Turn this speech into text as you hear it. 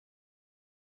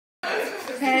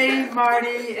Hey,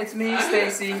 Marty, it's me,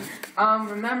 Stacy.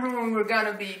 Remember when we were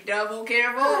gonna be double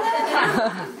careful?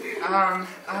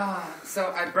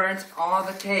 So I burnt all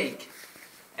the cake.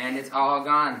 And it's all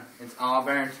gone. It's all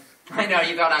burnt. I know,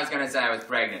 you thought I was gonna say I was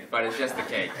pregnant, but it's just the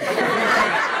cake.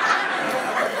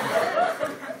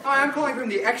 Hi, I'm calling from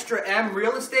the Extra M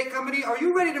Real Estate Company. Are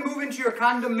you ready to move into your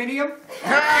condominium?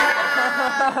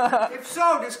 If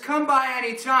so, just come by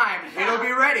any time. It'll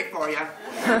be ready for you.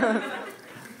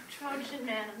 Trojan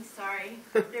man, I'm sorry.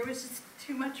 There was just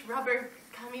too much rubber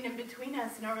coming in between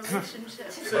us in our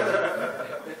relationship.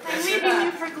 I'm leaving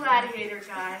you for Gladiator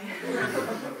Guy.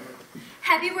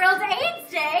 Happy World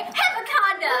AIDS Day! Have a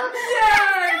condom!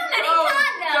 Yay! So many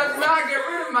condoms! Does not get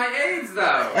rid of my AIDS,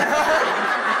 though.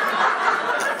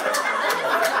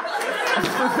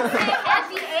 Say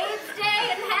Happy AIDS Day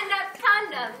and hand out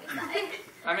condoms.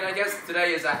 I mean, I guess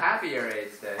today is a happier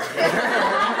AIDS day.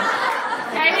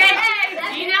 Hey,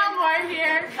 Dean Elmore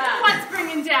here. What's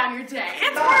bringing down your day?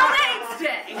 It's World AIDS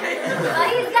Day! Well,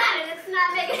 he's got it. It's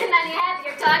not making him any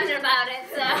happier talking about it,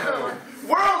 so...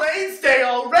 World AIDS Day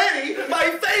already? My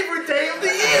favorite day of the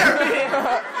year!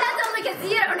 That's only because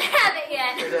you don't have it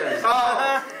yet. It is.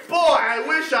 Oh, boy, I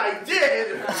wish I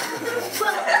did!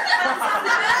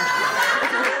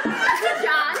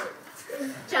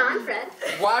 John, Fred.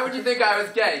 Why would you think I was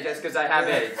gay just because I have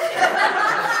AIDS? I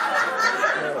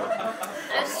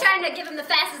was just trying to give him the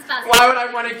fastest possible. Why would I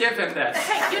want to give him this?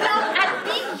 Hey, you know, at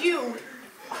BU,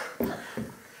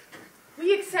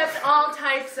 we accept all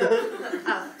types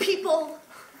of people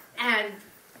and,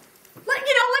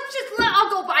 I'll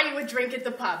go buy you a drink at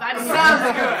the pub. Sounds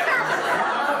good.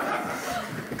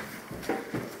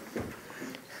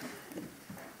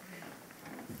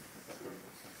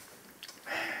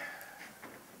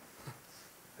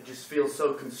 I just feel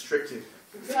so constricted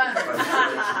by this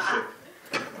relationship.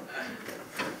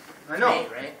 I know. Me,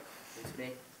 right? It's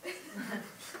me.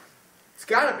 It's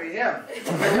gotta be him.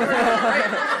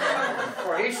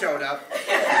 Before he showed up.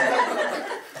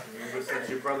 Ever since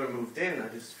your brother moved in, I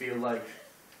just feel like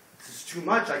this is too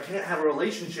much. I can't have a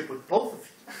relationship with both of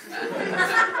you.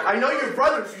 I know you're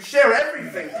brothers. You share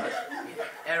everything.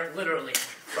 Literally.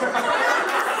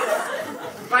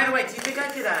 By the way, do you think I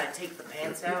could take the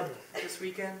pants out this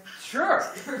weekend? Sure.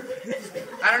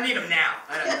 I don't need them now.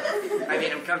 I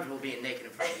mean, I'm comfortable being naked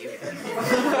in front of you guys. Family.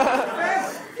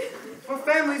 That's what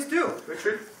families do.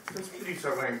 Richard, since when did you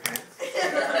start wearing pants?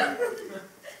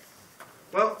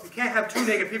 Well, you can't have two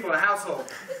naked people in a household.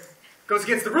 Goes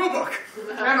against the rule book.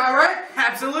 Am I right?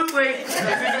 Absolutely. This isn't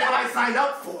what I signed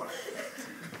up for.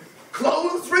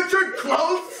 Clothes, Richard,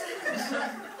 clothes?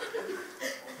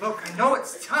 Look, I know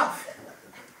it's tough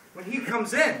when he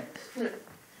comes in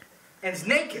and's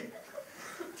naked.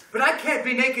 But I can't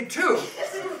be naked too.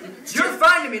 You're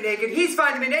fine to be naked, he's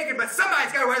fine to be naked, but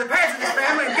somebody's got to wear the pants in this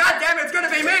family, and goddammit, it's going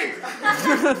to be me! I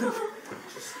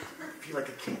feel like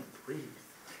I can't breathe.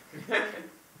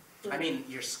 I mean,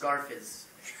 your scarf is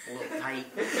a little tight.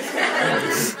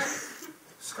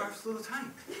 Scarf's a little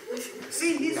tight.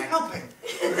 See, he's helping.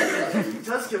 He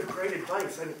does give great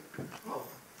advice. I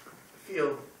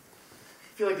feel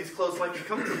like these clothes might be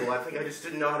comfortable. I think I just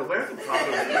didn't know how to wear them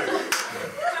properly.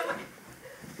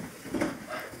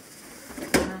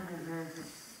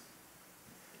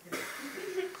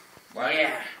 Well,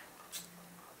 yeah.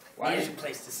 Why is your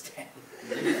place to stay?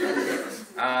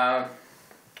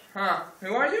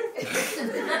 Who are you?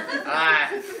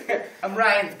 I'm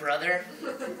Ryan's brother.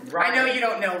 Ryan. I know you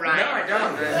don't know Ryan. No, I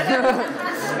don't.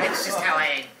 That's just how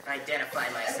I identify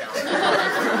myself.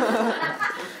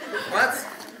 What?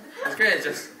 That's great.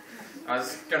 I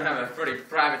was gonna have a pretty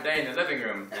private day in the living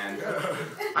room, and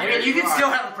I mean, you can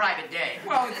still have a private day.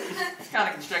 Well, it's kind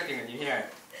of constricting when you hear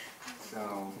it. So.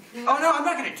 Oh no, I'm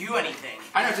not gonna do anything.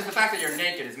 I know, just the fact that you're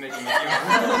naked is making me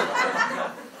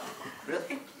feel.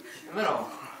 Really? A little.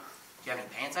 Do you have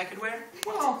any pants I could wear?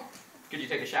 Well, could you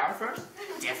take a shower first?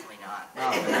 Definitely not.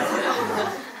 No.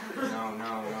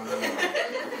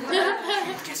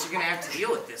 Guess you're gonna have to deal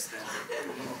with this then.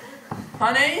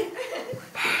 Honey?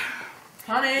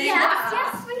 Honey?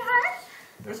 Yes, sweetheart?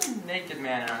 There's a naked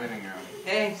man in our living room.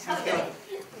 Hey, how's it going?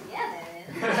 Yeah, there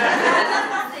is.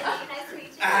 Nice to meet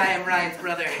you. I am Ryan's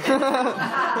brother. You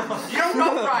don't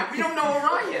know Ryan. We don't know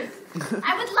Orion.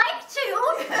 I would like to.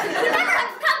 We never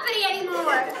have company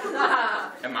anymore.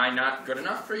 Am I not good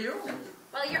enough for you?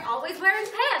 Well, you're always wearing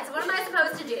pants. What am I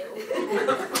supposed to do?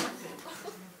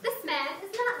 This man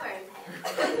is not wearing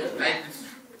pants.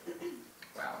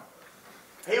 Wow.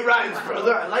 Hey, Ryan's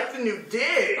brother, I like the new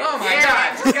dig. Oh my Yeah, God.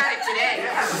 I just got it today.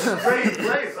 Yeah, this is a great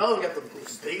place. Oh, we got the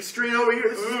steak screen over here.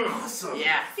 This is awesome.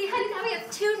 Yeah. See, honey, now we have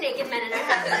two naked men in our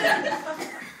house.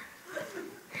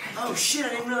 Oh shit, I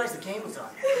didn't realize the game was on.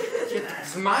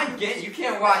 It's my game. You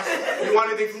can't watch. You want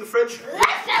anything from the fridge?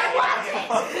 Let them watch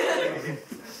it!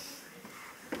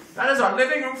 That is our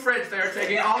living room fridge. They are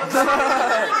taking all of the.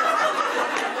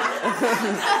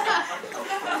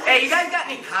 Hey, you guys got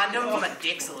any condoms? My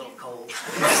dick's a little cold.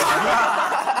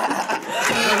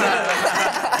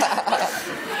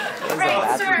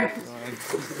 Right, sir.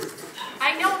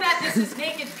 I know that this is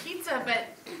naked pizza, but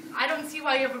I don't see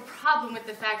why you have a problem with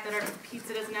the fact that our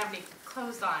pizza doesn't have any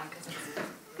clothes on, because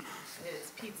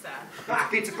it's pizza. Ah,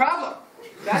 pizza problem.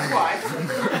 That's why.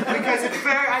 Because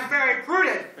I'm very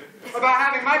prudent about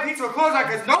having my pizza with clothes on,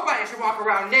 because nobody should walk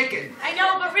around naked. I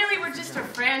know, but really we're just a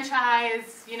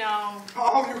franchise, you know.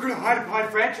 Oh, you're gonna hide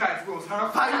behind franchise rules, huh?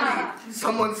 Finally,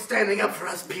 someone's standing up for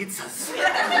us pizzas.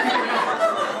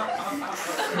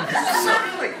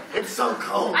 Seriously, it's so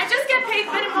cold. I just get paid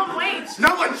minimum wage.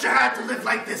 No one should have to live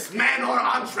like this, man or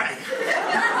entree.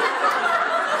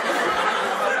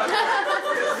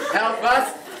 Help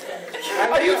us.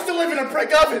 I used to live in a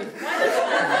brick oven.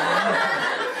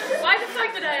 Why the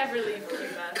fuck did I ever leave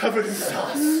Cuba? Covered in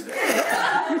sauce.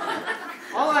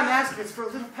 All I'm asking is for a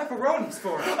little pepperonis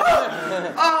for it.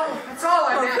 Oh, that's all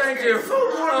I'm asking. Thank you. So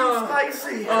warm and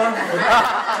spicy. I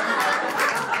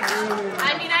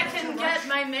mean, I can get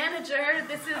my manager.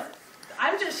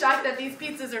 I'm just shocked that these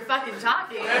pizzas are fucking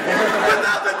talking.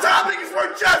 Without the toppings,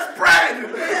 we're just bread.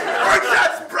 We're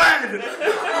just bread. Without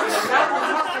the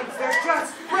toppings, they're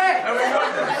just bread. And we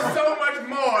want so much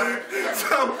more.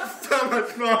 So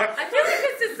much more. I feel like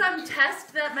this is some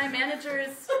test that my manager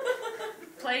is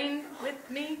playing with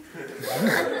me.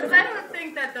 Because I don't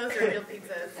think that those are real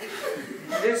pizzas.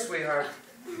 It is, sweetheart.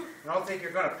 I don't think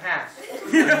you're gonna pass.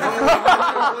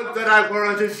 That I were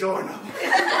a DiGiorno.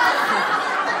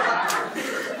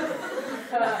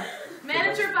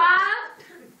 Manager Bob?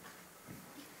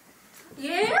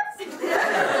 Yes?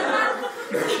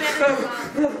 Manager Bob.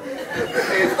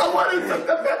 He's the one who took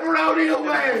the pepperoni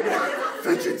away.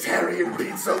 Vegetarian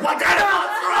pizza. What kind of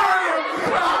monster are you?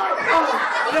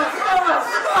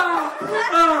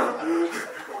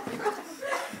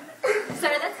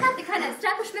 Sir, that's not the kind of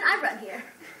establishment I run here.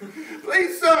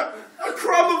 Please, sir, a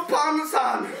crumb of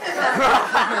Parmesan.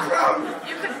 Crumb.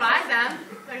 You could buy them.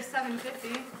 They're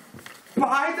 $7.50.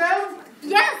 Buy them?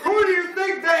 Yes! Who do you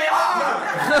think they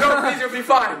are? No, please, you'll be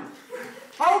fine.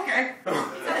 Okay.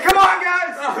 Come on,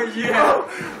 guys. Oh, yeah.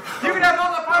 You can have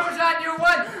all the Parmesan you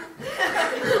want.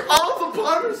 All the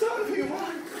Parmesan if you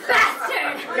want.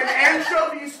 Bastard! And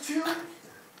anchovies, too.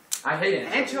 I hate it.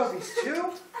 Anchovies,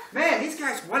 too? Man, these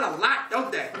guys want a lot,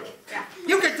 don't they? Yeah.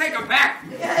 You can take them back.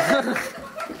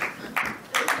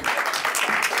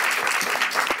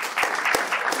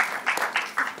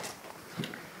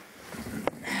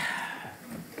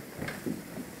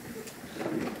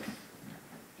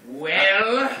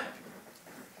 Well,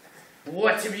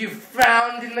 what have you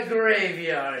found in the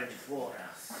graveyard for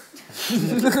us?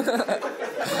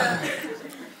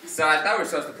 So I thought we were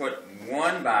supposed to put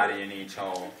one body in each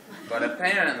hole, but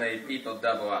apparently people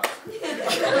double up.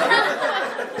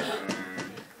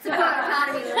 So our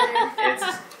economy learner. It's,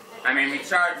 I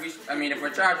mean, if we're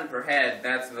charging per head,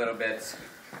 that's a little bit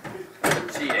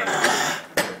cheating.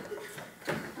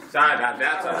 Sorry about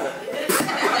that.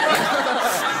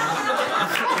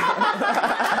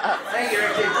 Thank you,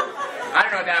 Ricky. I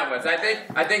don't know what that was.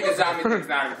 I think the zombie thing's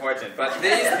not important, but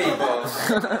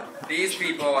these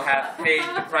people have paid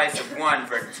the price of one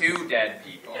for 2 dead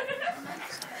people.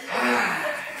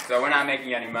 So we're not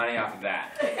making any money off of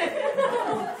that.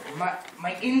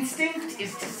 My instinct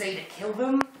is to say to kill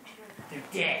them. They're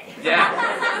dead. Yeah.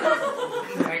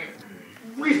 Like,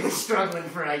 really struggling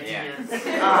for ideas. Like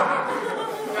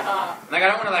I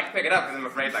don't want to like pick it up because I'm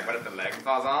afraid like what if the leg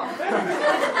falls off?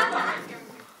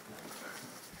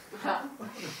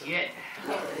 Shit.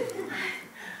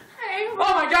 Hey,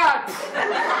 Oh my God!